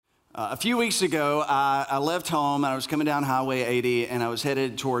A few weeks ago, I left home. I was coming down Highway 80, and I was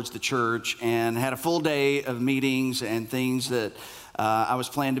headed towards the church and had a full day of meetings and things that I was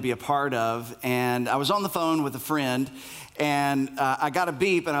planning to be a part of. And I was on the phone with a friend, and I got a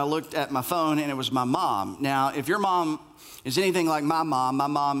beep, and I looked at my phone, and it was my mom. Now, if your mom is anything like my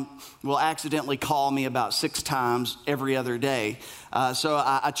mom will accidentally call me about 6 times every other day. So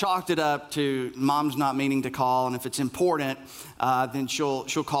I chalked it up to mom's not meaning to call, and if it's important, then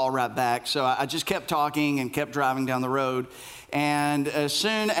she'll call right back. So I just kept talking and kept driving down the road. And as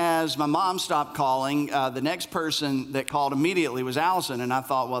soon as my mom stopped calling, the next person that called immediately was Allison. And I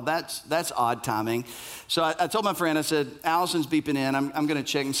thought, well, that's odd timing. So I told my friend, I said, Allison's beeping in. I'm going to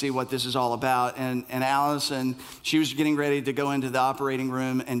check and see what this is all about. And Allison, she was getting ready to go into the operating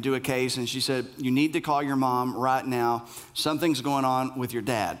room and do a case. And she said, you need to call your mom right now. Something's going on with your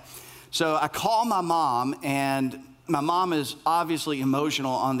dad. So I call my mom, and my mom is obviously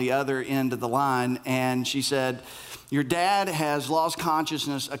emotional on the other end of the line. And she said, your dad has lost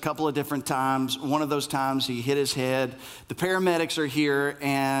consciousness a couple of different times. One of those times he hit his head. The paramedics are here,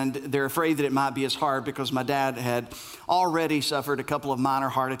 and they're afraid that it might be his heart because my dad had already suffered a couple of minor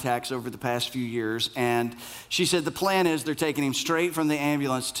heart attacks over the past few years. And she said the plan is they're taking him straight from the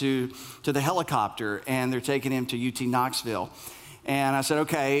ambulance to the helicopter, and they're taking him to UT Knoxville. And I said,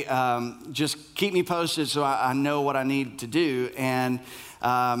 okay, just keep me posted so I know what I need to do. And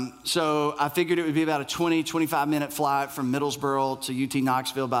so I figured it would be about a 25 minute flight from Middlesboro to UT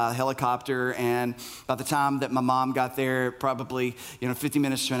Knoxville by helicopter. And by the time that my mom got there, probably, 50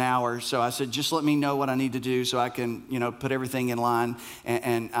 minutes to an hour. So I said, just let me know what I need to do so I can, put everything in line,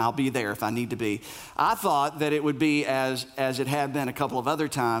 and I'll be there if I need to be. I thought that it would be as it had been a couple of other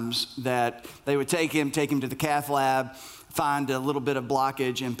times, that they would take him to the cath lab, find a little bit of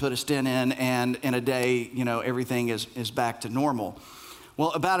blockage and put a stent in, and in a day, everything is back to normal.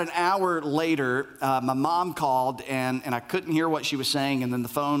 Well, about an hour later, my mom called, and I couldn't hear what she was saying, and then the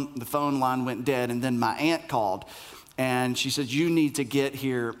phone line went dead, and then my aunt called, and she said, you need to get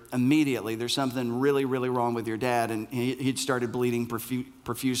here immediately. There's something really, really wrong with your dad, and he'd started bleeding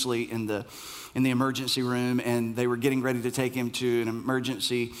profusely in the emergency room, and they were getting ready to take him to an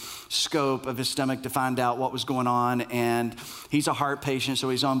emergency scope of his stomach to find out what was going on. And he's a heart patient, so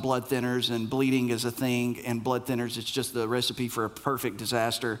he's on blood thinners, and bleeding is a thing, and blood thinners, it's just the recipe for a perfect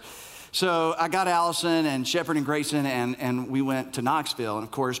disaster. So I got Allison and Shepherd and Grayson, and we went to Knoxville. And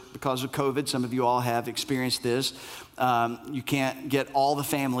of course, because of COVID, some of you all have experienced this. You can't get all the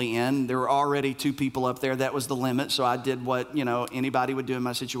family in. There were already 2 people up there. That was the limit. So I did what, anybody would do in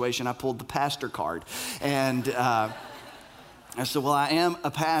my situation. I pulled the pastor card. And I said, well, I am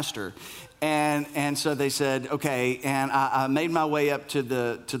a pastor. And so they said, okay. And I made my way up to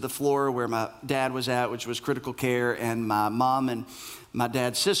the floor where my dad was at, which was critical care. And my mom and my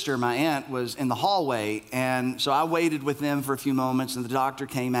dad's sister, my aunt, was in the hallway. And so I waited with them for a few moments, and the doctor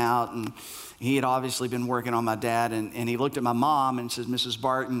came out, and he had obviously been working on my dad. And he looked at my mom and says, Mrs.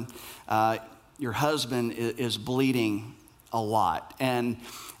 Barton, your husband is bleeding a lot. And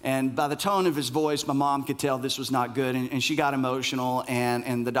by the tone of his voice, my mom could tell this was not good. And she got emotional,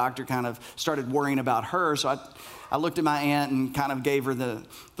 and the doctor kind of started worrying about her. So I looked at my aunt and kind of gave her the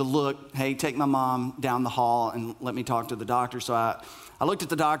look, hey, take my mom down the hall and let me talk to the doctor. So I looked at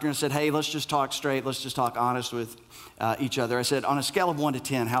the doctor and said, hey, let's just talk straight. Let's just talk honest with each other. I said, on a scale of 1 to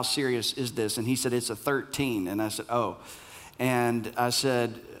 10, how serious is this? And he said, it's a 13. And I said, oh. And I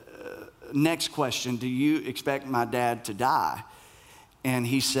said, next question, do you expect my dad to die? And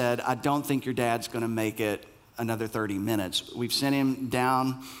he said, I don't think your dad's going to make it another 30 minutes. We've sent him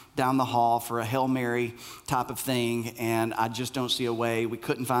down the hall for a Hail Mary type of thing, and I just don't see a way. We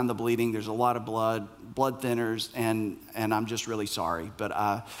couldn't find the bleeding. There's a lot of blood thinners, and I'm just really sorry,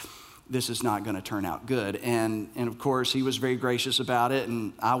 but this is not going to turn out good. And of course, he was very gracious about it,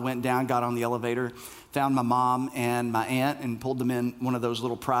 and I went down, got on the elevator, found my mom and my aunt, and pulled them in one of those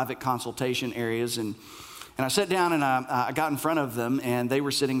little private consultation areas, and I sat down, and I got in front of them, and they were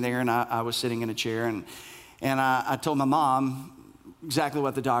sitting there, and I was sitting in a chair, and I told my mom exactly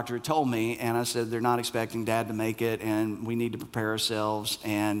what the doctor had told me, and I said, they're not expecting Dad to make it, and we need to prepare ourselves.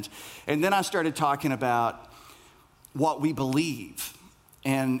 And then I started talking about what we believe,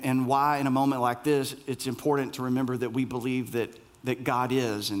 and why in a moment like this, it's important to remember that we believe that God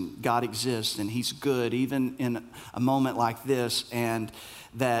is, and God exists, and He's good, even in a moment like this, and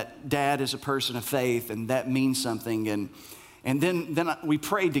that Dad is a person of faith, and that means something. And then we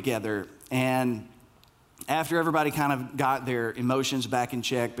prayed together, and after everybody kind of got their emotions back in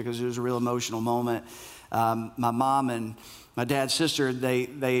check, because it was a real emotional moment, my mom and my dad's sister,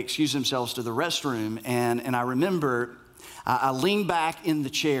 they excused themselves to the restroom. And I remember I leaned back in the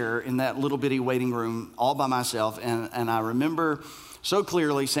chair in that little bitty waiting room all by myself, and I remember so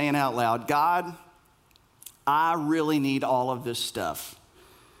clearly saying out loud, God, I really need all of this stuff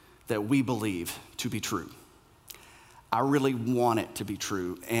that we believe to be true. I really want it to be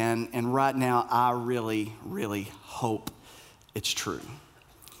true, and right now I really, really hope it's true.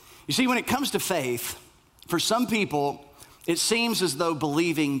 You see, when it comes to faith, for some people, it seems as though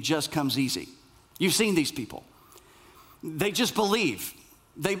believing just comes easy. You've seen these people. They just believe.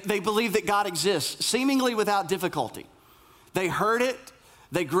 They believe that God exists, seemingly without difficulty. They heard it,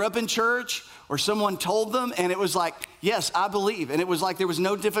 they grew up in church, or someone told them, and it was like, yes, I believe. And it was like there was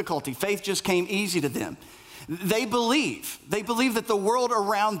no difficulty. Faith just came easy to them. They believe. They believe that the world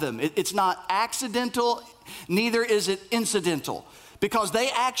around them, it's not accidental, neither is it incidental, because they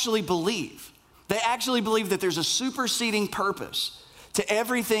actually believe. They actually believe that there's a superseding purpose to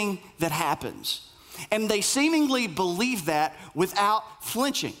everything that happens. And they seemingly believe that without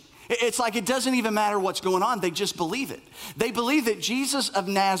flinching. It's like it doesn't even matter what's going on. They just believe it. They believe that Jesus of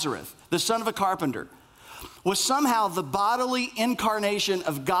Nazareth, the son of a carpenter, was somehow the bodily incarnation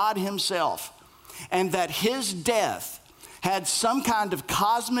of God himself, and that his death had some kind of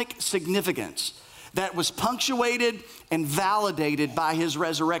cosmic significance that was punctuated and validated by his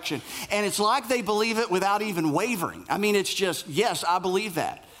resurrection. And it's like they believe it without even wavering. I mean, it's just, yes, I believe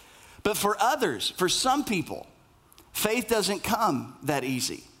that. But for others, for some people, faith doesn't come that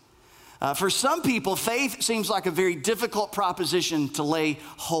easy. For some people, faith seems like a very difficult proposition to lay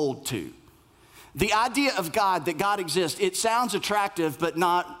hold to. The idea of God, that God exists, it sounds attractive but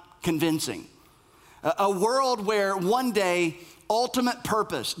not convincing. A world where one day, ultimate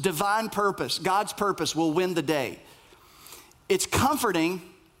purpose, divine purpose, God's purpose will win the day. It's comforting,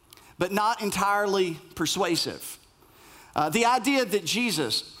 but not entirely persuasive. The idea that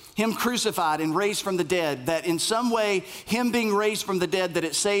Jesus, him crucified and raised from the dead, that in some way, him being raised from the dead, that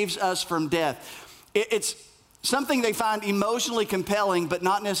it saves us from death. It's something they find emotionally compelling, but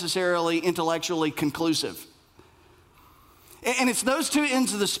not necessarily intellectually conclusive. And it's those two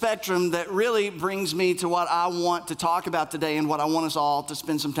ends of the spectrum that really brings me to what I want to talk about today and what I want us all to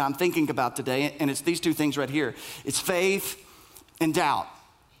spend some time thinking about today. And it's these two things right here. It's faith and doubt.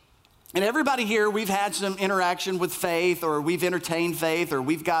 And everybody here, we've had some interaction with faith, or we've entertained faith, or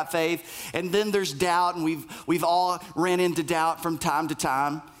we've got faith. And then there's doubt, and we've all ran into doubt from time to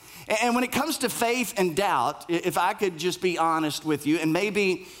time. And when it comes to faith and doubt, if I could just be honest with you, and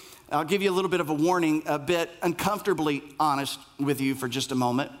maybe I'll give you a little bit of a warning, a bit uncomfortably honest with you for just a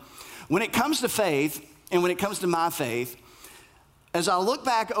moment. When it comes to faith, and when it comes to my faith, as I look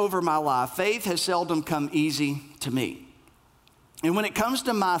back over my life, faith has seldom come easy to me. And when it comes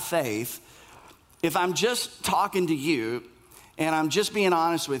to my faith, if I'm just talking to you and I'm just being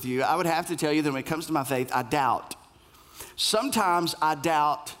honest with you, I would have to tell you that when it comes to my faith, I doubt. Sometimes I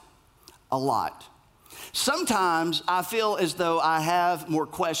doubt a lot. Sometimes I feel as though I have more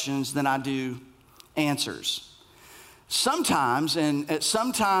questions than I do answers. Sometimes, and at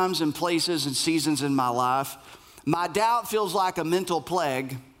some times and places and seasons in my life, my doubt feels like a mental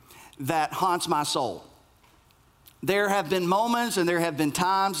plague that haunts my soul. There have been moments and there have been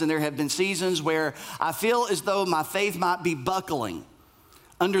times and there have been seasons where I feel as though my faith might be buckling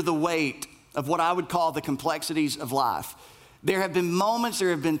under the weight of what I would call the complexities of life. There have been moments,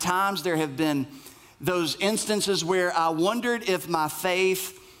 there have been times, there have been those instances where I wondered if my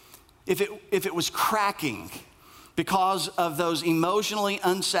faith, if it was cracking because of those emotionally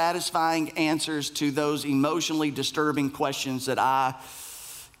unsatisfying answers to those emotionally disturbing questions that I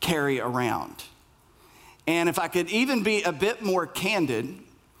carry around. And if I could even be a bit more candid,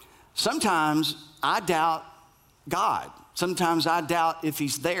 sometimes I doubt God. Sometimes I doubt if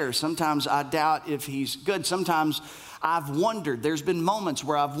he's there. Sometimes I doubt if he's good. Sometimes I've wondered, there's been moments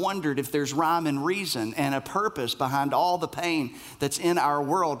where I've wondered if there's rhyme and reason and a purpose behind all the pain that's in our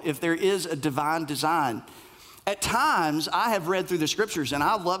world, if there is a divine design. At times, I have read through the scriptures, and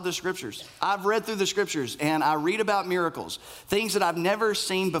I love the scriptures. I've read through the scriptures, and I read about miracles, things that I've never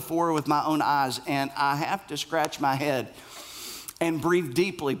seen before with my own eyes, and I have to scratch my head and breathe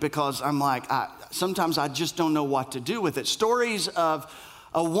deeply because I'm like, sometimes I just don't know what to do with it. Stories of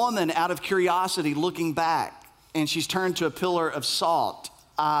a woman out of curiosity looking back, and she's turned to a pillar of salt,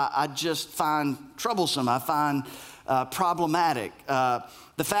 I just find troublesome. I find problematic.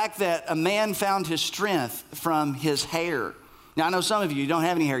 The fact that a man found his strength from his hair. Now, I know some of you don't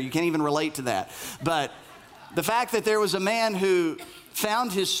have any hair. You can't even relate to that. But the fact that there was a man who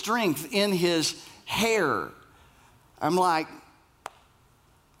found his strength in his hair, I'm like,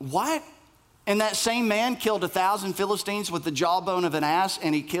 what? And that same man killed 1,000 Philistines with the jawbone of an ass,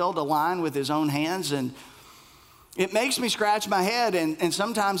 and he killed a lion with his own hands. And It makes me scratch my head, and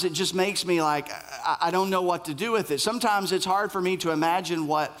sometimes it just makes me like, I don't know what to do with it. Sometimes it's hard for me to imagine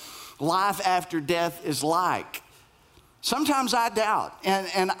what life after death is like. Sometimes I doubt,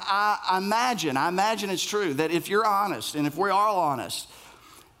 and I imagine it's true, that if you're honest, and if we're all honest,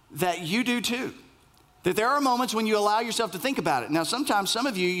 that you do too. That there are moments when you allow yourself to think about it. Now, sometimes some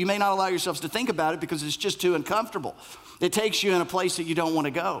of you may not allow yourselves to think about it because it's just too uncomfortable. It takes you in a place that you don't want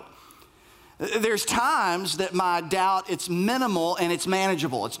to go. There's times that my doubt, it's minimal and it's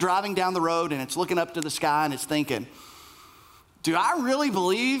manageable. It's driving down the road and it's looking up to the sky and it's thinking, do I really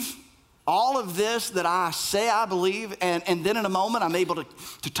believe all of this that I say I believe? And then in a moment, I'm able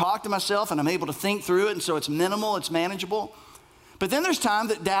to talk to myself and I'm able to think through it. And so it's minimal, it's manageable. But then there's time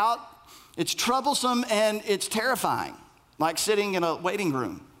that doubt, it's troublesome and it's terrifying, like sitting in a waiting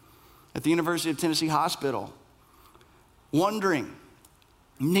room at the University of Tennessee Hospital, wondering,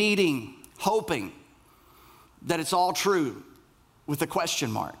 needing, hoping that it's all true with a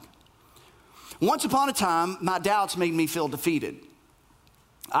question mark. Once upon a time, my doubts made me feel defeated.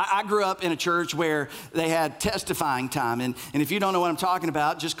 I grew up in a church where they had testifying time, and if you don't know what I'm talking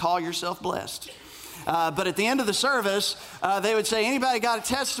about, just call yourself blessed. But at the end of the service, they would say, anybody got a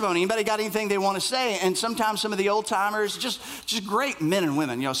testimony? Anybody got anything they want to say? And sometimes some of the old timers, just great men and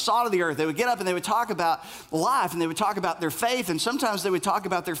women, salt of the earth, they would get up and they would talk about life and they would talk about their faith. And sometimes they would talk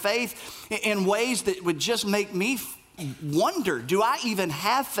about their faith in ways that would just make me wonder, do I even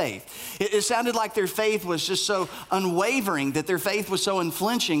have faith? It sounded like their faith was just so unwavering, that their faith was so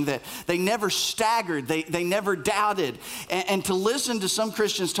unflinching, that they never staggered, they never doubted. And to listen to some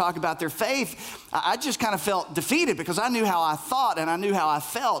Christians talk about their faith, I just kind of felt defeated because I knew how I thought and I knew how I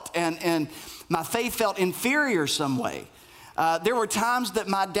felt, and my faith felt inferior some way. There were times that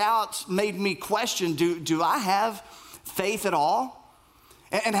my doubts made me question, do I have faith at all?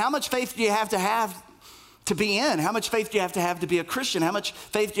 And how much faith do you have to be in? How much faith do you have to be a Christian? How much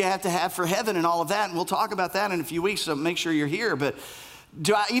faith do you have to have for heaven and all of that? And we'll talk about that in a few weeks, so make sure you're here. But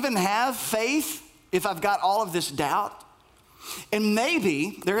do I even have faith if I've got all of this doubt? And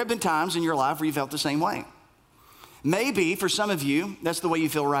maybe there have been times in your life where you felt the same way. Maybe for some of you, that's the way you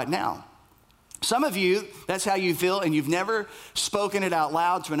feel right now. Some of you, that's how you feel, and you've never spoken it out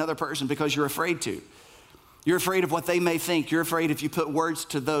loud to another person because you're afraid to. You're afraid of what they may think. You're afraid if you put words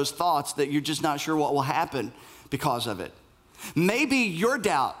to those thoughts that you're just not sure what will happen because of it. Maybe your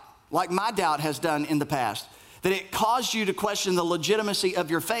doubt, like my doubt has done in the past, that it caused you to question the legitimacy of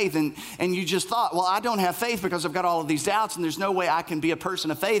your faith, and you just thought, well, I don't have faith because I've got all of these doubts, and there's no way I can be a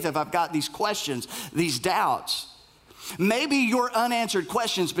person of faith if I've got these questions, these doubts. Maybe your unanswered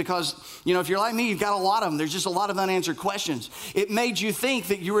questions, because, if you're like me, you've got a lot of them. There's just a lot of unanswered questions. It made you think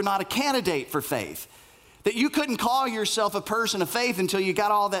that you were not a candidate for faith. That you couldn't call yourself a person of faith until you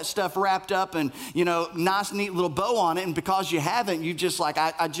got all that stuff wrapped up and, nice, neat little bow on it. And because you haven't, you just like,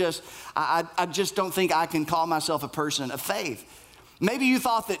 I just don't think I can call myself a person of faith. Maybe you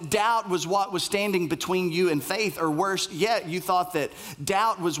thought that doubt was what was standing between you and faith, or worse yet, you thought that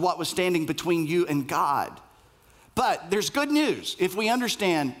doubt was what was standing between you and God. But there's good news if we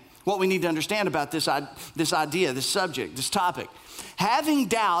understand what we need to understand about this idea, this subject, this topic. Having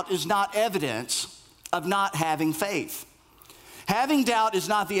doubt is not evidence of not having faith. Having doubt is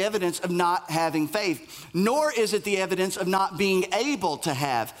not the evidence of not having faith, nor is it the evidence of not being able to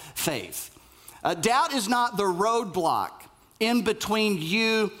have faith. Doubt is not the roadblock in between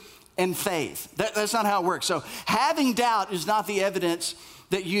you and faith. That's not how it works. So having doubt is not the evidence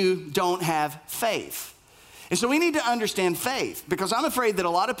that you don't have faith. And so we need to understand faith, because I'm afraid that a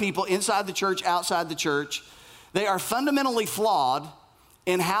lot of people inside the church, outside the church, they are fundamentally flawed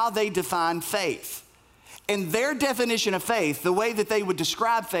in how they define faith. And their definition of faith, the way that they would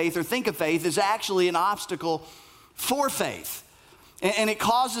describe faith or think of faith, is actually an obstacle for faith. And it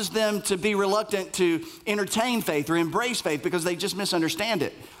causes them to be reluctant to entertain faith or embrace faith because they just misunderstand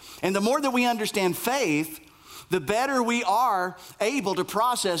it. And the more that we understand faith, the better we are able to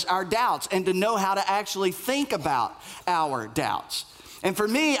process our doubts and to know how to actually think about our doubts. And for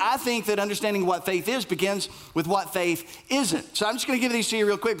me, I think that understanding what faith is begins with what faith isn't. So I'm just going to give these to you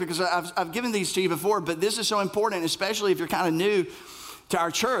real quick because I've given these to you before, but this is so important, especially if you're kind of new to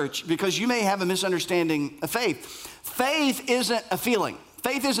our church, because you may have a misunderstanding of faith. Faith isn't a feeling.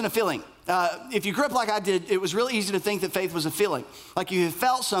 Faith isn't a feeling. If you grew up like I did, it was really easy to think that faith was a feeling. Like you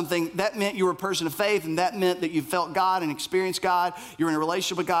felt something, that meant you were a person of faith, and that meant that you felt God and experienced God. You were in a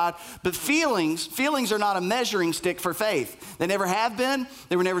relationship with God. But feelings are not a measuring stick for faith. They never have been,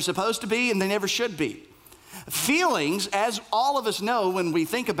 they were never supposed to be, and they never should be. Feelings, as all of us know when we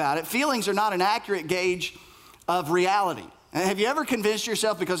think about it, feelings are not an accurate gauge of reality. And have you ever convinced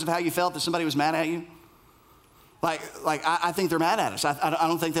yourself because of how you felt that somebody was mad at you? I think they're mad at us. I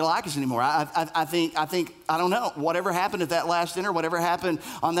don't think they like us anymore. I think, I don't know, whatever happened at that last dinner, whatever happened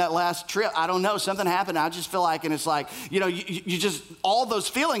on that last trip, I don't know, something happened. I just feel like, and it's like, you just, all those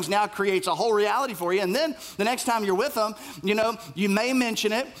feelings now creates a whole reality for you. And then the next time you're with them, you may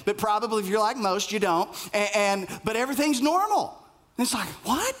mention it, but probably if you're like most, you don't. But everything's normal. And it's like,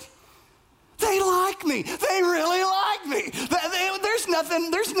 what? They like me. They really like me. There's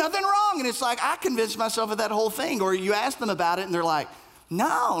nothing wrong. And it's like, I convinced myself of that whole thing. Or you ask them about it and they're like,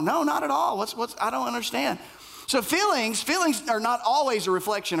 no, not at all. I don't understand. So feelings are not always a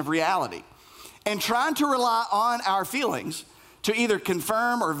reflection of reality. And trying to rely on our feelings to either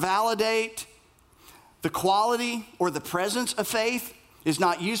confirm or validate the quality or the presence of faith is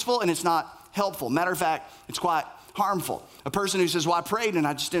not useful and it's not helpful. Matter of fact, it's quite harmful. A person who says, well, I prayed and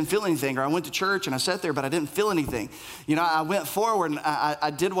I just didn't feel anything, or I went to church and I sat there, but I didn't feel anything. I went forward and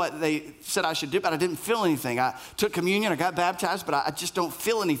I did what they said I should do, but I didn't feel anything. I took communion, I got baptized, but I just don't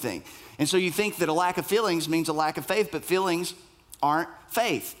feel anything. And so you think that a lack of feelings means a lack of faith, but feelings aren't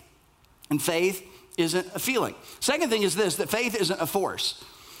faith. And faith isn't a feeling. Second thing is this, that faith isn't a force.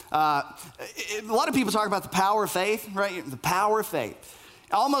 A lot of people talk about the power of faith, right? The power of faith.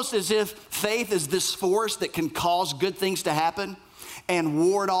 Almost as if faith is this force that can cause good things to happen and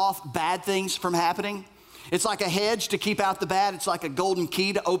ward off bad things from happening. It's like a hedge to keep out the bad. It's like a golden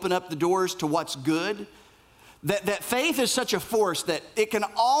key to open up the doors to what's good. That faith is such a force that it can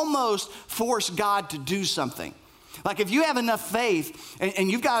almost force God to do something. Like if you have enough faith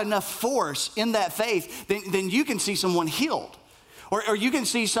and you've got enough force in that faith, then you can see someone healed. Or you can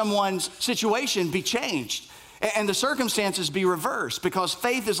see someone's situation be changed. And the circumstances be reversed, because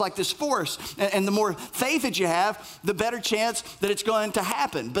faith is like this force. And the more faith that you have, the better chance that it's going to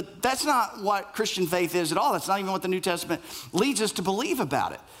happen. But that's not what Christian faith is at all. That's not even what the New Testament leads us to believe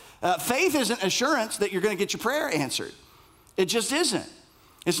about it. Faith isn't assurance that you're going to get your prayer answered. It just isn't.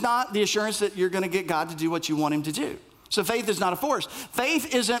 It's not the assurance that you're going to get God to do what you want him to do. So faith is not a force.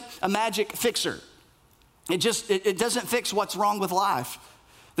 Faith isn't a magic fixer. It doesn't fix what's wrong with life.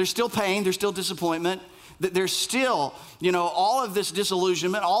 There's still pain, there's still disappointment. There's still, all of this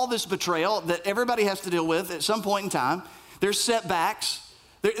disillusionment, all this betrayal that everybody has to deal with at some point in time. There's setbacks.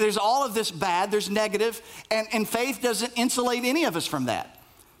 There's all of this bad. There's negative. And faith doesn't insulate any of us from that.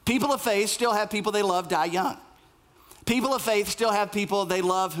 People of faith still have people they love die young. People of faith still have people they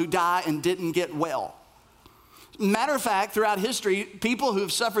love who die and didn't get well. Matter of fact, throughout history, people who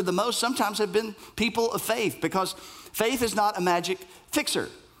have suffered the most sometimes have been people of faith, because faith is not a magic fixer.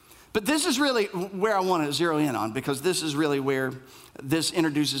 But this is really where I want to zero in on, because this is really where this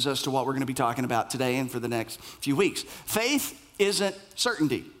introduces us to what we're going to be talking about today and for the next few weeks. Faith isn't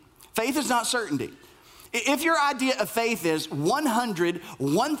certainty. Faith is not certainty. If your idea of faith is 100,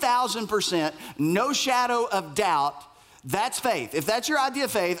 1,000%, no shadow of doubt, that's faith. If that's your idea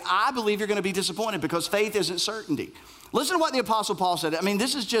of faith, I believe you're going to be disappointed, because faith isn't certainty. Listen to what the Apostle Paul said.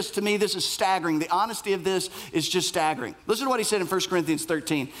 This is just, to me, this is staggering. The honesty of this is just staggering. Listen to what he said in 1 Corinthians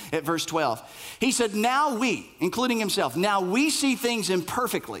 13 at verse 12. He said, now we, including himself, now we see things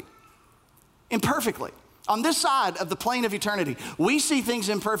imperfectly. Imperfectly. On this side of the plane of eternity, we see things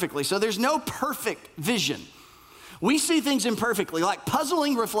imperfectly. So there's no perfect vision. We see things imperfectly, like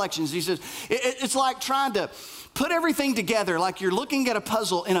puzzling reflections. He says, it's like trying to put everything together, like you're looking at a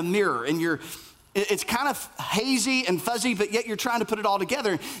puzzle in a mirror, and it's kind of hazy and fuzzy, but yet you're trying to put it all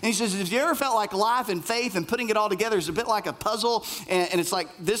together. And he says, have you ever felt like life and faith and putting it all together is a bit like a puzzle, and it's like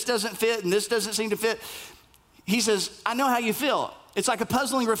this doesn't fit and this doesn't seem to fit? He says, I know how you feel. It's like a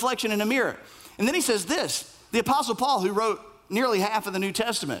puzzling reflection in a mirror. And then he says this, the Apostle Paul, who wrote nearly half of the New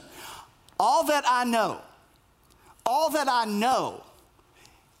Testament, all that I know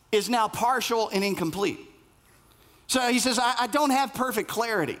is now partial and incomplete. So he says, I don't have perfect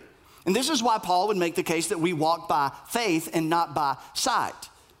clarity. And this is why Paul would make the case that we walk by faith and not by sight.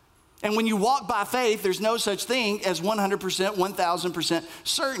 And when you walk by faith, there's no such thing as 100%, 1,000%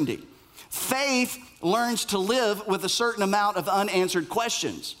 certainty. Faith learns to live with a certain amount of unanswered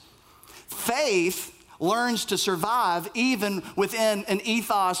questions. Faith learns to survive even within an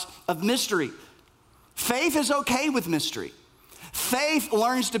ethos of mystery. Faith is okay with mystery. Faith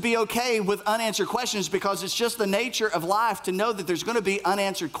learns to be okay with unanswered questions, because it's just the nature of life to know that there's going to be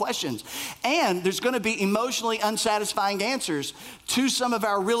unanswered questions. And there's going to be emotionally unsatisfying answers to some of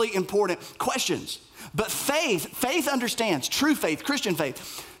our really important questions. But faith understands, true faith, Christian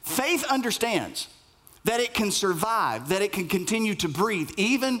faith understands that it can survive, that it can continue to breathe,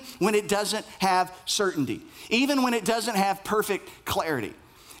 even when it doesn't have certainty, even when it doesn't have perfect clarity.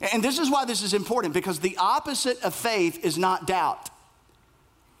 And this is why this is important, because the opposite of faith is not doubt.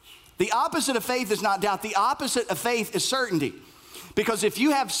 The opposite of faith is not doubt. The opposite of faith is certainty. Because if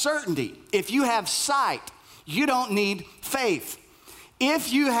you have certainty, if you have sight, you don't need faith.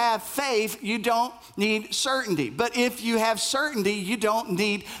 If you have faith, you don't need certainty. But if you have certainty, you don't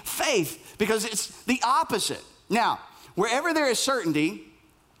need faith, because it's the opposite. Now, wherever there is certainty,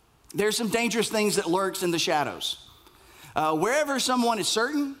 there's some dangerous things that lurks in the shadows. Wherever someone is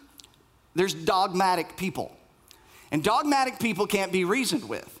certain, there's dogmatic people. And dogmatic people can't be reasoned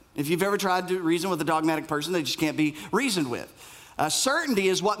with. If you've ever tried to reason with a dogmatic person, they just can't be reasoned with. Certainty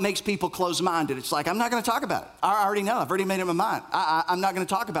is what makes people closed-minded. It's like, I'm not going to talk about it. I already know. I've already made up my mind. I'm not going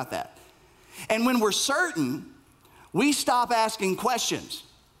to talk about that. And when we're certain, we stop asking questions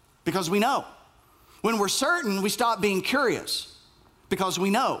because we know. When we're certain, we stop being curious because we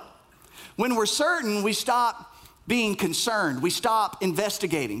know. When we're certain, we stop being concerned. We stop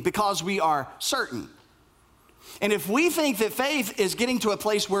investigating because we are certain. And if we think that faith is getting to a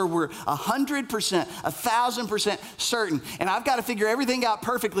place where we're 100%, 1,000% certain, and I've got to figure everything out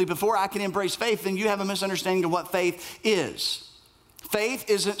perfectly before I can embrace faith, then you have a misunderstanding of what faith is. Faith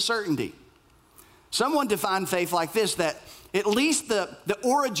isn't certainty. Someone defined faith like this, that at least the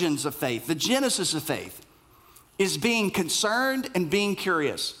origins of faith, the genesis of faith, is being concerned and being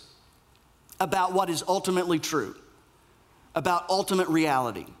curious about what is ultimately true, about ultimate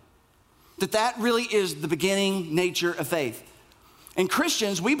reality. That really is the beginning nature of faith. And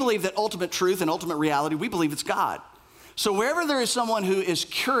Christians, we believe that ultimate truth and ultimate reality, we believe it's God. So wherever there is someone who is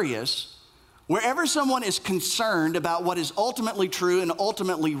curious, wherever someone is concerned about what is ultimately true and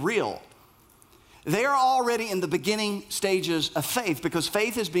ultimately real, they are already in the beginning stages of faith, because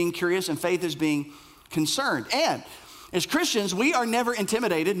faith is being curious and faith is being concerned. And as Christians, we are never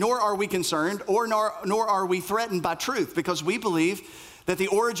intimidated, nor are we concerned, nor are we threatened by truth, because we believe that the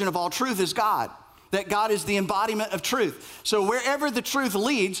origin of all truth is God, that God is the embodiment of truth. So wherever the truth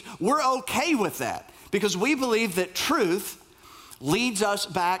leads, we're okay with that, because we believe that truth leads us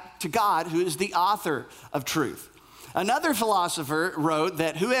back to God, who is the author of truth. Another philosopher wrote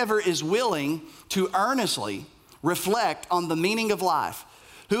that whoever is willing to earnestly reflect on the meaning of life,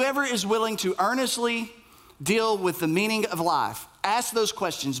 whoever is willing to earnestly deal with the meaning of life, ask those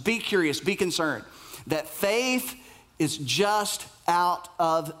questions, be curious, be concerned, that faith is just out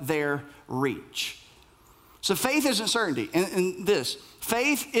of their reach. So faith isn't certainty. And this,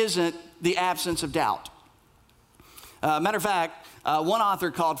 faith isn't the absence of doubt. Matter of fact, one author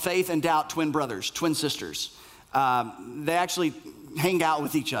called faith and doubt twin brothers, twin sisters. They actually hang out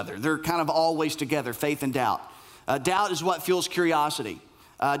with each other. They're kind of always together, faith and doubt. Doubt is what fuels curiosity.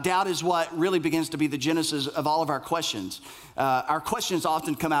 Doubt is what really begins to be the genesis of all of our questions. Our questions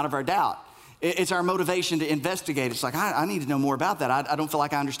often come out of our doubt. It's our motivation to investigate. It's like, I need to know more about that. I don't feel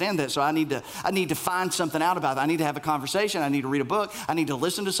like I understand that, so I need to find something out about it. I need to have a conversation. I need to read a book. I need to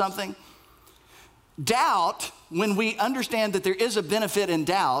listen to something. Doubt, when we understand that there is a benefit in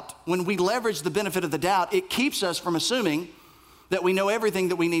doubt, when we leverage the benefit of the doubt, it keeps us from assuming that we know everything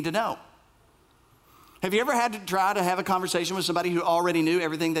that we need to know. Have you ever had to try to have a conversation with somebody who already knew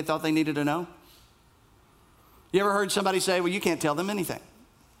everything they thought they needed to know? You ever heard somebody say, well, you can't tell them anything?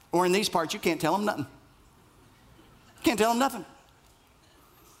 Or in these parts, you can't tell them nothing. You can't tell them nothing.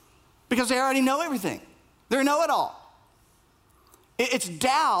 Because they already know everything. They're know-it-all. It's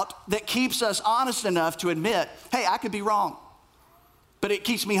doubt that keeps us honest enough to admit, hey, I could be wrong. But it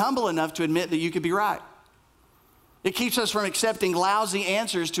keeps me humble enough to admit that you could be right. It keeps us from accepting lousy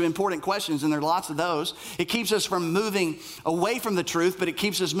answers to important questions, and there are lots of those. It keeps us from moving away from the truth, but it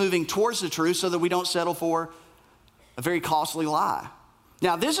keeps us moving towards the truth so that we don't settle for a very costly lie.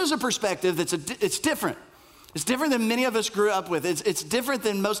 Now, this is a perspective it's different. It's different than many of us grew up with. It's different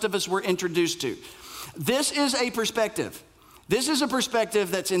than most of us were introduced to. This is a perspective. This is a perspective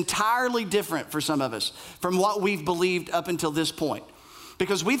that's entirely different for some of us from what we've believed up until this point.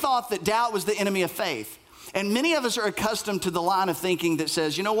 Because we thought that doubt was the enemy of faith. And many of us are accustomed to the line of thinking that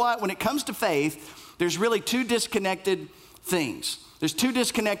says, you know what, when it comes to faith, there's really two disconnected things. There's two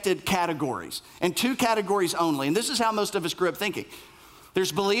disconnected categories, and two categories only. And this is how most of us grew up thinking.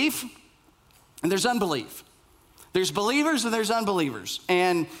 There's belief and there's unbelief. There's believers and there's unbelievers.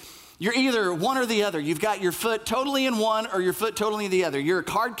 And you're either one or the other. You've got your foot totally in one or your foot totally in the other. You're a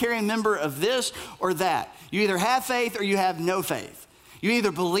card-carrying member of this or that. You either have faith or you have no faith. You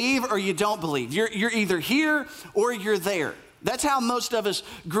either believe or you don't believe. You're either here or you're there. That's how most of us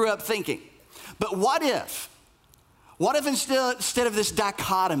grew up thinking. But what if instead of this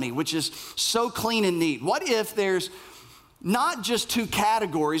dichotomy, which is so clean and neat, what if there's not just two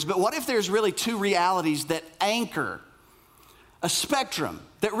categories, but what if there's really two realities that anchor a spectrum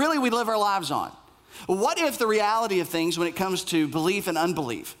that really we live our lives on? What if the reality of things when it comes to belief and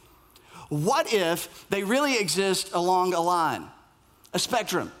unbelief what if they really exist along a line, a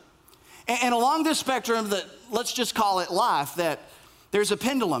spectrum? And along this spectrum that, let's just call it life, that there's a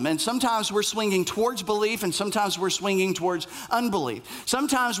pendulum, and sometimes we're swinging towards belief, and sometimes we're swinging towards unbelief.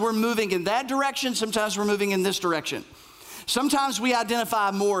 Sometimes we're moving in that direction, sometimes we're moving in this direction. Sometimes we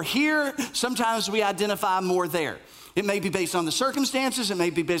identify more here, sometimes we identify more there. It may be based on the circumstances, it may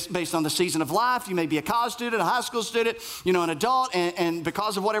be based on the season of life. You may be a college student, a high school student, an adult, and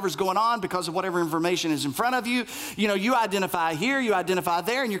because of whatever's going on, because of whatever information is in front of you, you identify here, you identify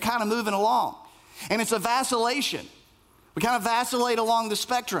there, and you're kind of moving along. And it's a vacillation. We kind of vacillate along the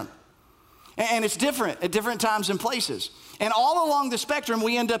spectrum. And it's different at different times and places. And all along the spectrum,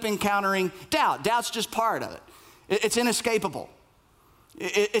 we end up encountering doubt. Doubt's just part of it. It's inescapable.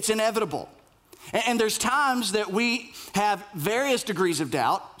 It's inevitable. And there's times that we have various degrees of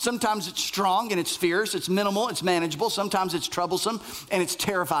doubt. Sometimes it's strong and it's fierce, it's minimal, it's manageable. Sometimes it's troublesome and it's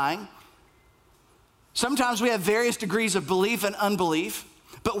terrifying. Sometimes we have various degrees of belief and unbelief.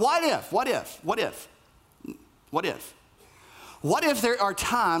 But what if there are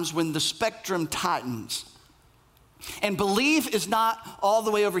times when the spectrum tightens and belief is not all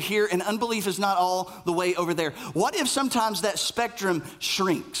the way over here and unbelief is not all the way over there? What if sometimes that spectrum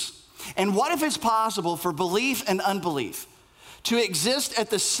shrinks? And what if it's possible for belief and unbelief to exist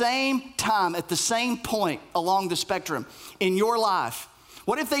at the same time, at the same point along the spectrum in your life?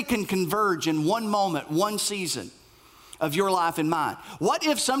 What if they can converge in one moment, one season of your life and mine? What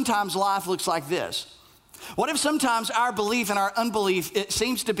if sometimes life looks like this? What if sometimes our belief and our unbelief, it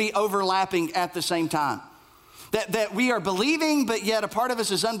seems to be overlapping at the same time? That we are believing, but yet a part of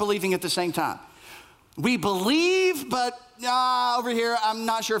us is unbelieving at the same time. We believe, but over here, I'm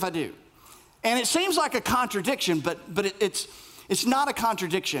not sure if I do. And it seems like a contradiction, but it's not a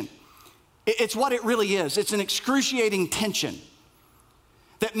contradiction. It's what it really is. It's an excruciating tension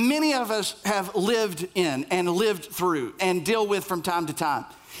that many of us have lived in and lived through and deal with from time to time.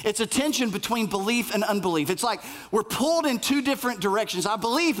 It's a tension between belief and unbelief. It's like we're pulled in two different directions. I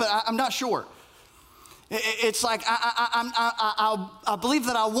believe, but I'm not sure. It's like I believe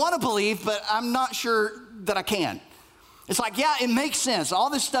that I want to believe, but I'm not sure that I can. It's like, yeah, it makes sense. All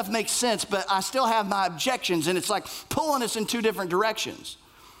this stuff makes sense, but I still have my objections, and it's like pulling us in two different directions.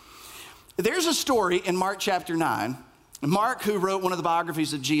 There's a story in Mark chapter 9. Mark, who wrote one of the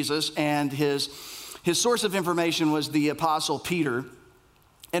biographies of Jesus, and his source of information was the apostle Peter.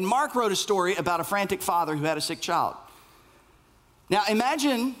 And Mark wrote a story about a frantic father who had a sick child. Now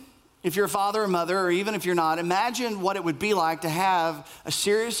imagine, if you're a father or mother, or even if you're not, imagine what it would be like to have a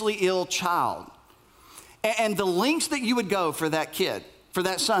seriously ill child. And the lengths that you would go for that kid, for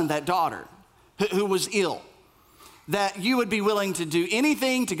that son, that daughter, who was ill. That you would be willing to do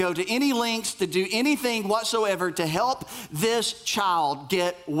anything, to go to any lengths, to do anything whatsoever to help this child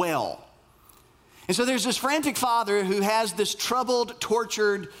get well. And so there's this frantic father who has this troubled,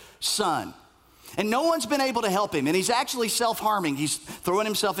 tortured son. And no one's been able to help him. And he's actually self-harming. He's throwing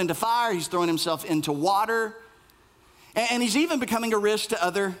himself into fire. He's throwing himself into water. And he's even becoming a risk to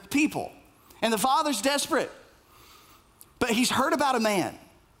other people. And the father's desperate. But he's heard about a man.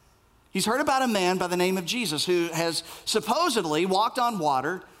 He's heard about a man by the name of Jesus who has supposedly walked on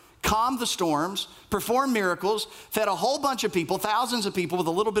water, calmed the storms, performed miracles, fed a whole bunch of people, thousands of people with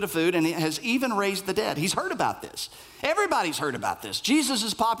a little bit of food, and has even raised the dead. He's heard about this. Everybody's heard about this.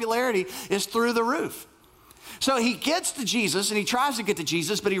 Jesus' popularity is through the roof. So he gets to Jesus, and he tries to get to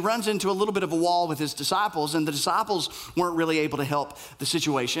Jesus, but he runs into a little bit of a wall with his disciples, and the disciples weren't really able to help the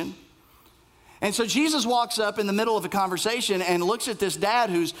situation. And so Jesus walks up in the middle of a conversation and looks at this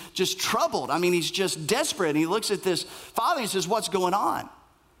dad who's just troubled. I mean, he's just desperate. And he looks at this father and says, "What's going on?"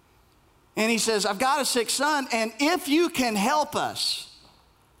 And he says, "I've got a sick son, and if you can help us,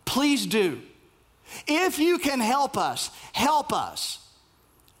 please do. If you can help us, help us.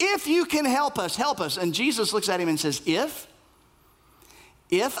 If you can help us, help us." And Jesus looks at him and says, If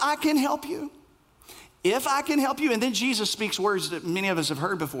I can help you? If I can help you? And then Jesus speaks words that many of us have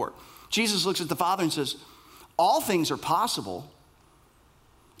heard before. Jesus looks at the father and says, "All things are possible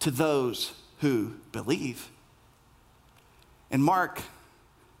to those who believe." And Mark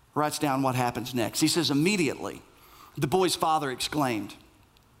writes down what happens next. He says, immediately, the boy's father exclaimed,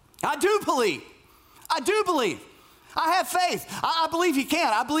 "I do believe. I do believe. I have faith. I believe you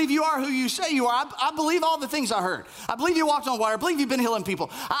can. I believe you are who you say you are. I believe all the things I heard. I believe you walked on water. I believe you've been healing people.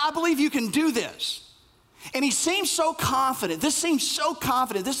 I believe you can do this." And he seems so confident. This seems so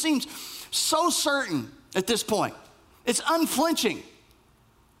confident. This seems so certain at this point. It's unflinching.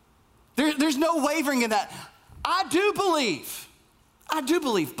 There's no wavering in that. I do believe. I do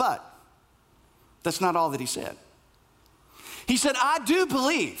believe. But that's not all that he said. He said, "I do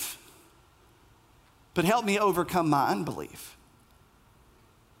believe, but help me overcome my unbelief.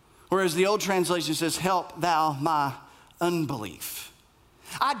 Whereas the old translation says, help thou my unbelief.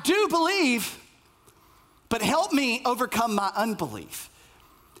 I do believe, but help me overcome my unbelief.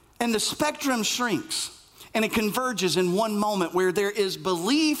 And the spectrum shrinks and it converges in one moment where there is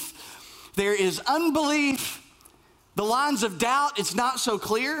belief, there is unbelief, the lines of doubt, it's not so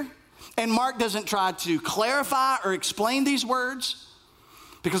clear. And Mark doesn't try to clarify or explain these words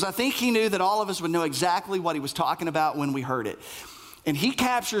because I think he knew that all of us would know exactly what he was talking about when we heard it. And he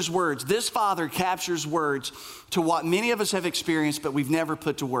captures words, this Father captures words to what many of us have experienced, but we've never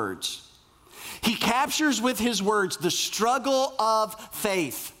put to words. He captures with his words the struggle of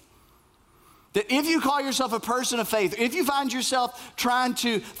faith. That if you call yourself a person of faith, if you find yourself trying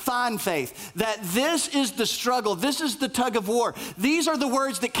to find faith, that this is the struggle, this is the tug of war. These are the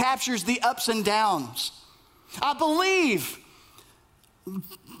words that captures the ups and downs. I believe,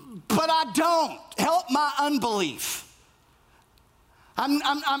 but I don't. Help my unbelief. I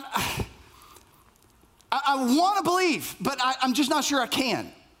want to believe, but I'm just not sure I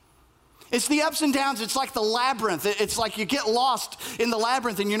can. It's the ups and downs. It's like the labyrinth. It's like you get lost in the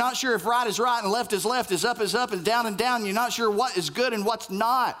labyrinth and you're not sure if right is right and left is left, is up and down and down. You're not sure what is good and what's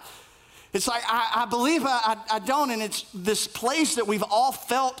not. It's like I believe, I don't, and it's this place that we've all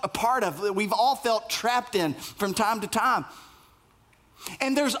felt a part of, that we've all felt trapped in from time to time.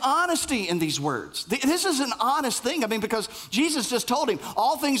 And there's honesty in these words. This is an honest thing. I mean, because Jesus just told him,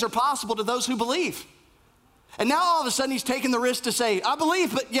 all things are possible to those who believe. And now all of a sudden he's taking the risk to say, I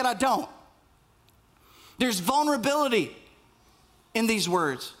believe, but yet I don't. There's vulnerability in these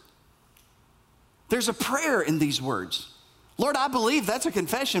words. There's a prayer in these words. Lord, I believe, that's a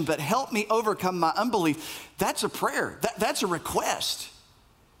confession, but help me overcome my unbelief. That's a prayer. That's a request.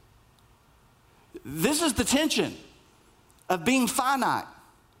 This is the tension of being finite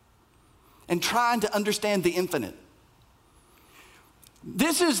and trying to understand the infinite.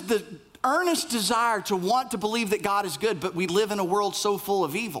 This is the earnest desire to want to believe that God is good, but we live in a world so full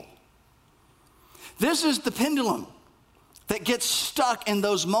of evil. This is the pendulum that gets stuck in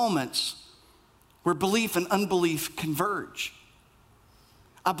those moments where belief and unbelief converge.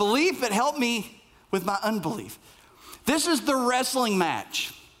 I believe, but help me with my unbelief. This is the wrestling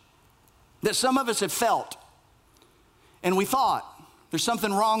match that some of us have felt. And we thought, there's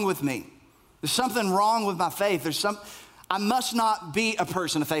something wrong with me. There's something wrong with my faith. I must not be a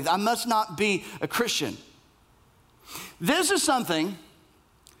person of faith. I must not be a Christian. This is something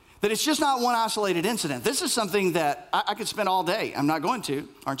that it's just not one isolated incident. This is something that I could spend all day. I'm not going to,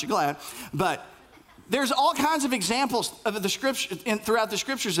 aren't you glad? But there's all kinds of examples of the scripture throughout the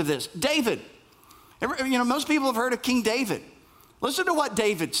scriptures of this. David, most people have heard of King David. Listen to what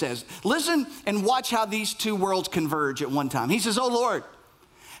David says. Listen and watch how these two worlds converge at one time. He says, oh Lord,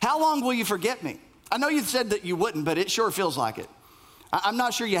 how long will you forget me? I know you said that you wouldn't, but it sure feels like it. I'm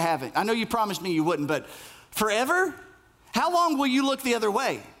not sure you haven't. I know you promised me you wouldn't, but forever? How long will you look the other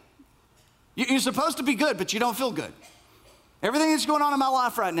way? You're supposed to be good, but you don't feel good. Everything that's going on in my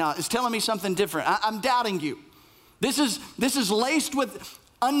life right now is telling me something different. I'm doubting you. This is laced with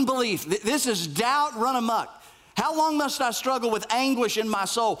unbelief. This is doubt run amok. How long must I struggle with anguish in my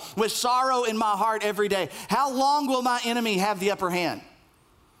soul, with sorrow in my heart every day? How long will my enemy have the upper hand?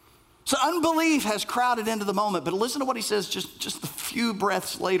 So unbelief has crowded into the moment, but listen to what he says just a few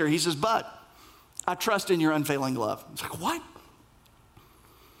breaths later. He says, but I trust in your unfailing love. It's like, what?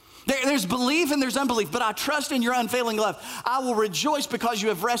 There's belief and there's unbelief, but I trust in your unfailing love. I will rejoice because you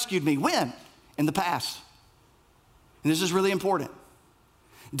have rescued me. When? In the past. And this is really important.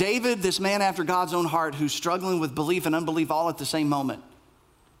 David, this man after God's own heart who's struggling with belief and unbelief all at the same moment.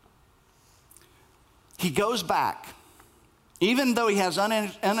 He goes back, even though he has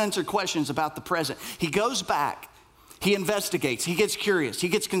unanswered questions about the present. He goes back, he investigates, he gets curious, he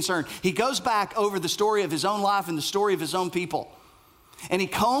gets concerned. He goes back over the story of his own life and the story of his own people. And he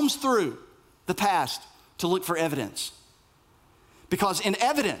combs through the past to look for evidence. Because in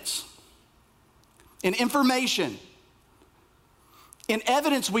evidence, in information, in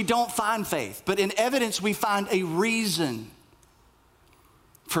evidence we don't find faith, but in evidence we find a reason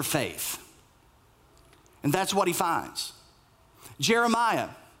for faith. And that's what he finds. Jeremiah,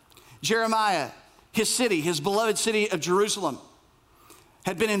 his city, his beloved city of Jerusalem,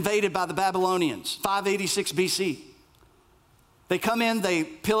 had been invaded by the Babylonians, 586 BC. They come in, they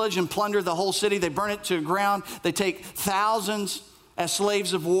pillage and plunder the whole city. They burn it to the ground. They take thousands as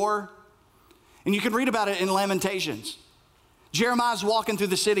slaves of war. And you can read about it in Lamentations. Jeremiah's walking through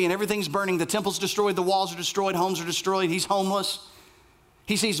the city and everything's burning. The temple's destroyed, the walls are destroyed, homes are destroyed. He's homeless.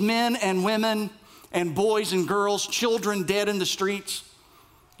 He sees men and women and boys and girls, children dead in the streets.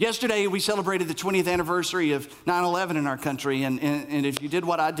 Yesterday, we celebrated the 20th anniversary of 9/11 in our country, and if you did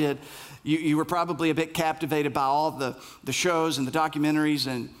what I did, you were probably a bit captivated by all the shows and the documentaries,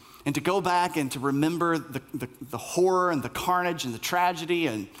 and to go back and to remember the horror and the carnage and the tragedy.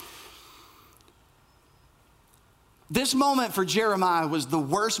 And this moment for Jeremiah was the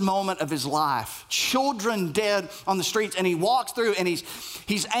worst moment of his life. Children dead on the streets, and he walks through and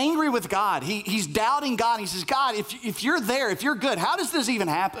he's angry with God. He's doubting God. He says, God, if you're there, if you're good, how does this even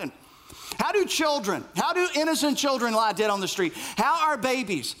happen? How do innocent children lie dead on the street? How are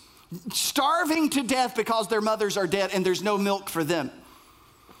babies starving to death because their mothers are dead and there's no milk for them?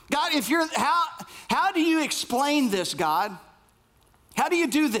 God, how do you explain this, God? How do you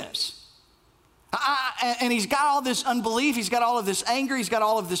do this? And he's got all this unbelief, he's got all of this anger, he's got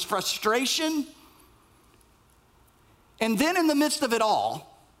all of this frustration. And then in the midst of it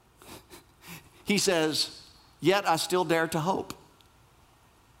all, he says, yet I still dare to hope.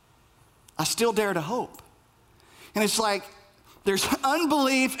 I still dare to hope. And it's like there's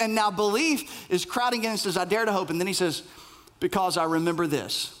unbelief, and now belief is crowding in and says, I dare to hope. And then he says, because I remember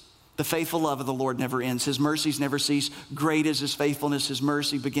this. The faithful love of the Lord never ends. His mercies never cease. Great is his faithfulness. His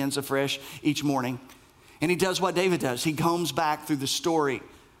mercy begins afresh each morning. And he does what David does. He combs back through the story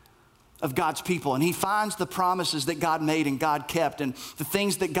of God's people, and he finds the promises that God made and God kept, and the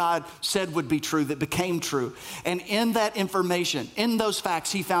things that God said would be true that became true. And in that information, in those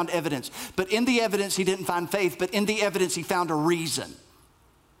facts, he found evidence. But in the evidence, he didn't find faith, but in the evidence, he found a reason.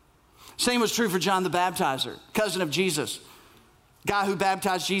 Same was true for John the Baptizer, cousin of Jesus. Guy who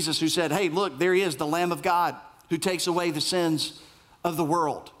baptized Jesus, who said, hey, look, there he is, the Lamb of God who takes away the sins of the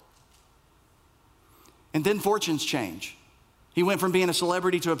world. And then fortunes change. He went from being a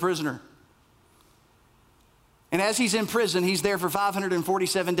celebrity to a prisoner. And as he's in prison, he's there for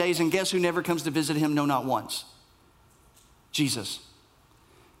 547 days, and guess who never comes to visit him? No, not once. Jesus.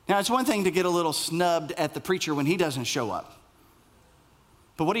 Now, it's one thing to get a little snubbed at the preacher when he doesn't show up.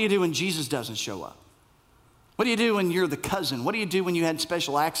 But what do you do when Jesus doesn't show up? What do you do when you're the cousin? What do you do when you had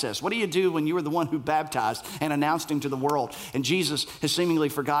special access? What do you do when you were the one who baptized and announced him to the world, and Jesus has seemingly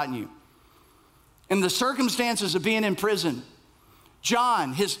forgotten you? In the circumstances of being in prison,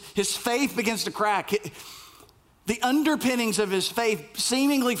 John, his faith begins to crack. The underpinnings of his faith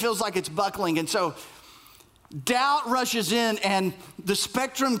seemingly feels like it's buckling. And so doubt rushes in, and the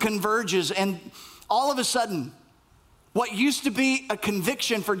spectrum converges, and all of a sudden, what used to be a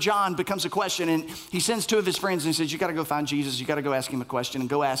conviction for John becomes a question. And he sends two of his friends and he says, you got to go find Jesus. You got to go ask him a question, and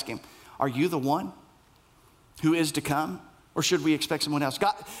go ask him, are you the one who is to come, or should we expect someone else?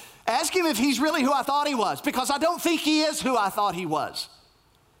 God, ask him if he's really who I thought he was, because I don't think he is who I thought he was.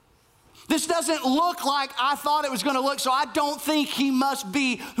 This doesn't look like I thought it was going to look, so I don't think he must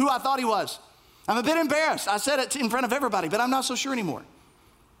be who I thought he was. I'm a bit embarrassed. I said it in front of everybody, but I'm not so sure anymore.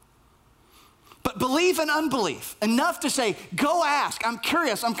 But belief and unbelief, enough to say, go ask. I'm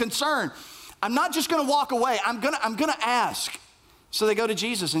curious. I'm concerned. I'm not just going to walk away. I'm going to ask. So they go to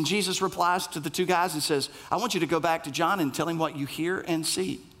Jesus, and Jesus replies to the two guys and says, I want you to go back to John and tell him what you hear and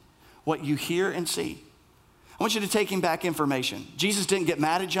see. What you hear and see. I want you to take him back information. Jesus didn't get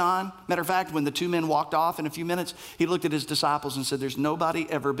mad at John. Matter of fact, when the two men walked off in a few minutes, he looked at his disciples and said, there's nobody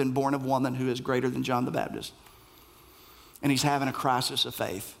ever been born of woman who is greater than John the Baptist. And he's having a crisis of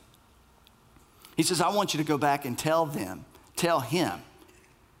faith. He says, I want you to go back and tell him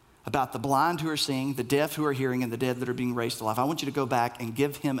about the blind who are seeing, the deaf who are hearing, and the dead that are being raised to life. I want you to go back and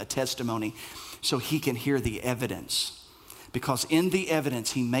give him a testimony so he can hear the evidence. Because in the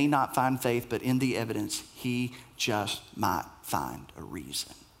evidence, he may not find faith, but in the evidence, he just might find a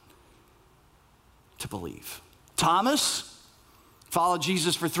reason to believe. Thomas followed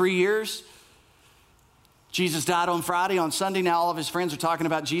Jesus for 3 years. Jesus died on Friday. On Sunday, now all of his friends are talking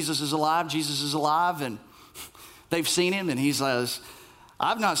about Jesus is alive. Jesus is alive, and they've seen him, and he says,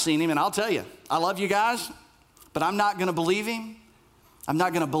 I've not seen him, and I'll tell you, I love you guys, but I'm not going to believe him. I'm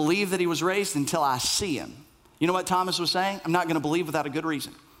not going to believe that he was raised until I see him. You know what Thomas was saying? I'm not going to believe without a good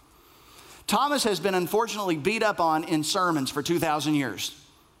reason. Thomas has been unfortunately beat up on in sermons for 2,000 years.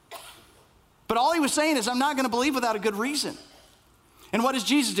 But all he was saying is, I'm not going to believe without a good reason. And what does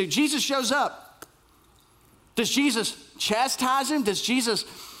Jesus do? Jesus shows up. Does Jesus chastise him? Does Jesus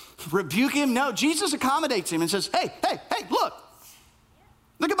rebuke him? No, Jesus accommodates him and says, hey,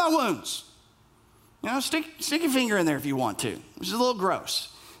 look at my wounds. You know, stick your finger in there if you want to, which is a little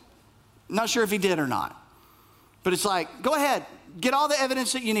gross. I'm not sure if he did or not. But it's like, go ahead, get all the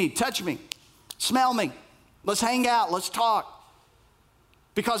evidence that you need. Touch me, smell me, let's hang out, let's talk.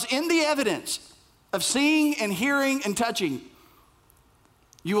 Because in the evidence of seeing and hearing and touching,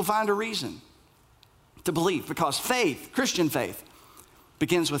 you will find a reason to believe. Because faith, Christian faith,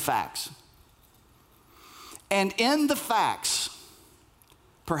 begins with facts. And in the facts,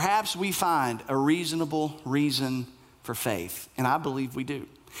 perhaps we find a reasonable reason for faith. And I believe we do.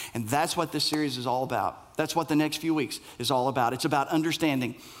 And that's what this series is all about. That's what the next few weeks is all about. It's about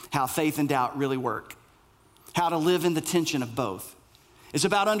understanding how faith and doubt really work, how to live in the tension of both. It's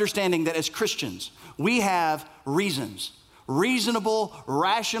about understanding that as Christians, we have reasons, reasonable,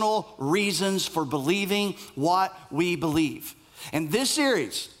 rational reasons for believing what we believe. And this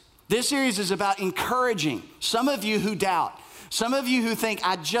series is about encouraging some of you who doubt, some of you who think,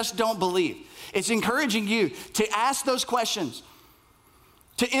 I just don't believe. It's encouraging you to ask those questions,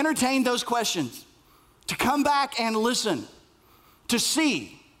 to entertain those questions, to come back and listen, to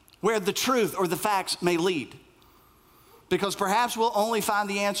see where the truth or the facts may lead. Because perhaps we'll only find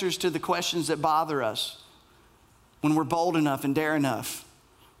the answers to the questions that bother us when we're bold enough and dare enough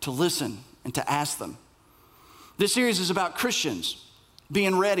to listen and to ask them. This series is about Christians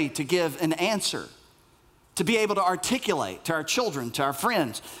being ready to give an answer, to be able to articulate to our children, to our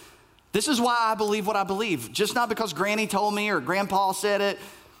friends. This is why I believe what I believe. Just not because Granny told me or Grandpa said it,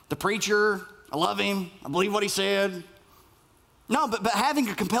 the preacher, I love him, I believe what he said. No, but having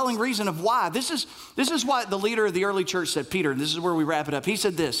a compelling reason of why. This is what the leader of the early church said, Peter, and this is where we wrap it up. He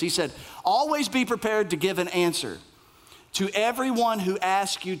said this, he said, always be prepared to give an answer to everyone who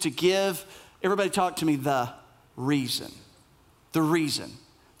asks you to give, everybody talk to me, the reason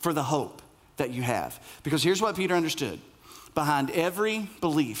for the hope that you have. Because here's what Peter understood. Behind every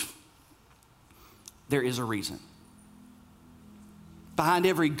belief, there is a reason. Behind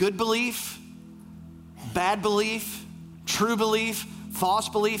every good belief, bad belief, true belief, false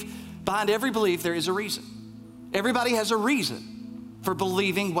belief, behind every belief, there is a reason. Everybody has a reason for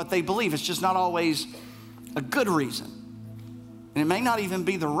believing what they believe. It's just not always a good reason. And it may not even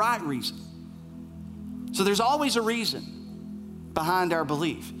be the right reason. So there's always a reason behind our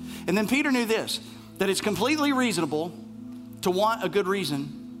belief. And then Peter knew this, that it's completely reasonable to want a good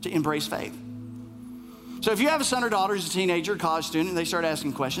reason to embrace faith. So if you have a son or daughter who's a teenager, college student, and they start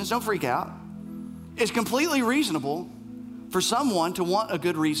asking questions, don't freak out. It's completely reasonable for someone to want a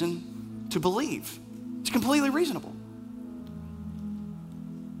good reason to believe. It's completely reasonable.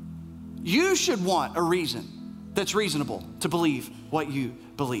 You should want a reason that's reasonable to believe what you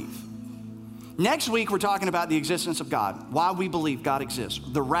believe. Next week, we're talking about the existence of God, why we believe God exists,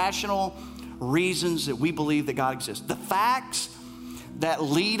 the rational reasons that we believe that God exists, the facts that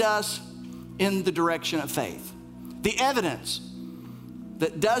lead us in the direction of faith, the evidence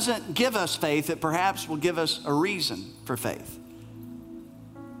that doesn't give us faith that perhaps will give us a reason for faith.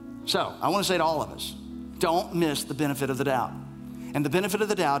 So I want to say to all of us, don't miss the benefit of the doubt. And the benefit of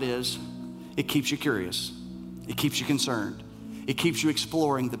the doubt is it keeps you curious. It keeps you concerned. It keeps you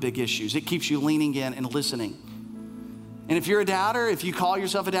exploring the big issues. It keeps you leaning in and listening. And if you're a doubter, if you call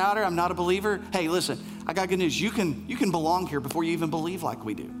yourself a doubter, I'm not a believer, hey, listen, I got good news. You can belong here before you even believe like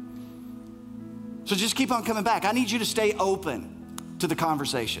we do. So just keep on coming back. I need you to stay open to the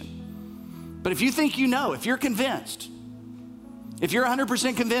conversation. But if you think you know, if you're convinced, if you're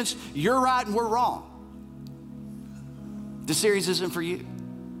 100% convinced you're right and we're wrong, this series isn't for you.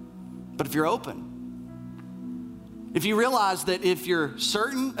 But if you're open, if you realize that if you're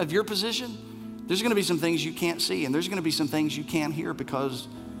certain of your position, there's gonna be some things you can't see and there's gonna be some things you can't hear because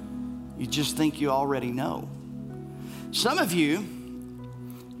you just think you already know. Some of you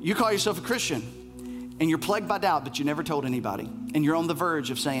call yourself a Christian and you're plagued by doubt, but you never told anybody. And you're on the verge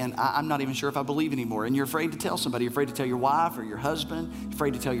of saying, I'm not even sure if I believe anymore. And you're afraid to tell somebody. You're afraid to tell your wife or your husband. You're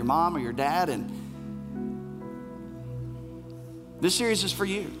afraid to tell your mom or your dad. And this series is for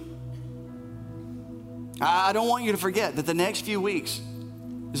you. I don't want you to forget that the next few weeks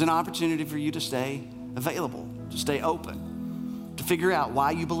is an opportunity for you to stay available, to stay open, to figure out why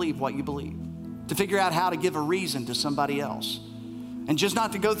you believe what you believe, to figure out how to give a reason to somebody else, and just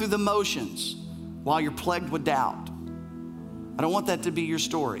not to go through the motions while you're plagued with doubt. I don't want that to be your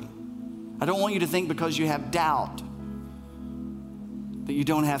story. I don't want you to think because you have doubt that you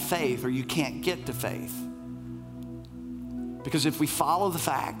don't have faith or you can't get to faith. Because if we follow the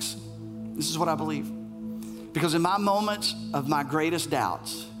facts, this is what I believe. Because in my moments of my greatest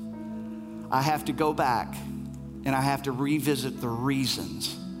doubts, I have to go back and I have to revisit the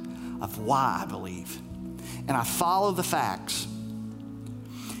reasons of why I believe. And I follow the facts.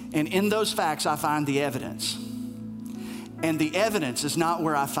 And in those facts, I find the evidence. And the evidence is not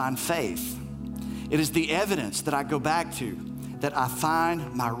where I find faith. It is the evidence that I go back to that I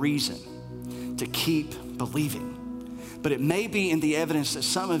find my reason to keep believing. But it may be in the evidence that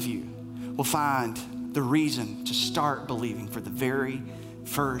some of you will find the reason to start believing for the very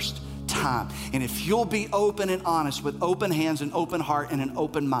first time. And if you'll be open and honest with open hands and open heart and an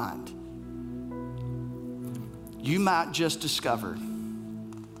open mind, you might just discover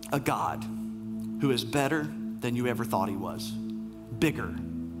a God who is better than you ever thought he was, bigger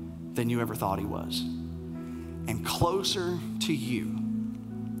than you ever thought he was, and closer to you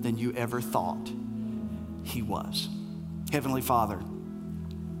than you ever thought he was. Heavenly Father,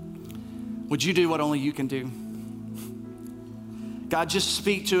 would you do what only you can do? God, just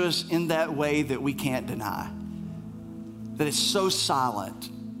speak to us in that way that we can't deny, that is so silent,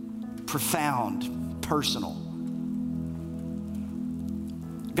 profound, personal.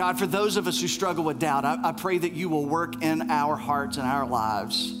 God, for those of us who struggle with doubt, I pray that you will work in our hearts and our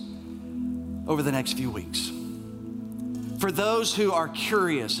lives over the next few weeks. For those who are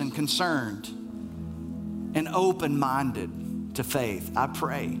curious and concerned and open-minded to faith, I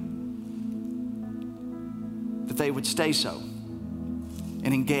pray that they would stay so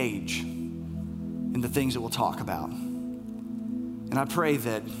and engage in the things that we'll talk about. And I pray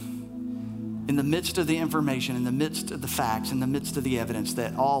that in the midst of the information, in the midst of the facts, in the midst of the evidence,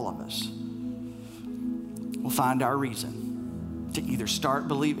 that all of us will find our reason to either start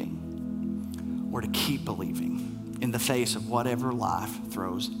believing or to keep believing in the face of whatever life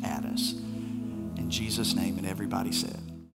throws at us. In Jesus' name, and everybody said.